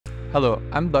Hello,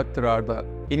 I'm Dr. Arda.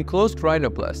 In closed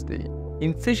rhinoplasty,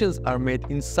 incisions are made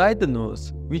inside the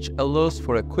nose, which allows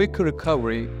for a quicker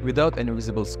recovery without any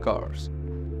visible scars.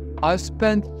 I've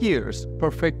spent years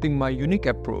perfecting my unique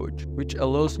approach, which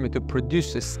allows me to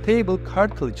produce a stable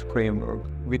cartilage framework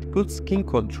with good skin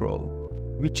control,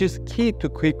 which is key to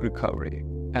quick recovery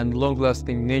and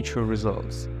long-lasting natural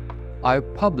results.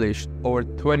 I've published over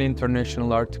 20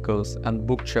 international articles and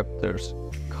book chapters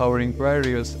covering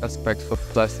various aspects of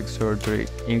plastic surgery,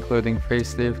 including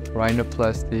facelift,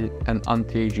 rhinoplasty, and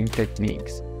anti-aging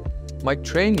techniques. My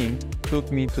training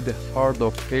took me to the heart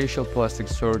of facial plastic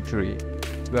surgery,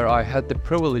 where I had the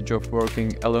privilege of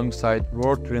working alongside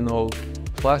world-renowned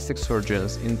plastic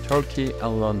surgeons in Turkey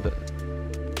and London.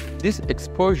 This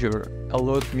exposure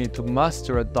allowed me to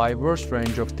master a diverse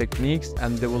range of techniques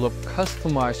and develop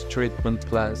customized treatment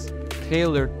plans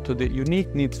tailored to the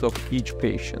unique needs of each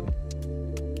patient.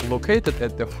 Located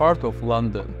at the heart of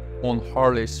London, on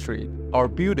Harley Street, our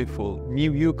beautiful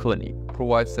New View Clinic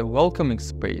provides a welcoming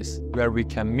space where we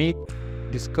can meet,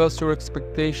 discuss your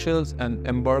expectations, and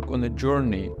embark on a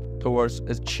journey towards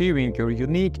achieving your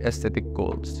unique aesthetic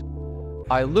goals.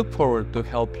 I look forward to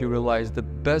help you realize the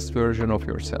best version of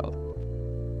yourself.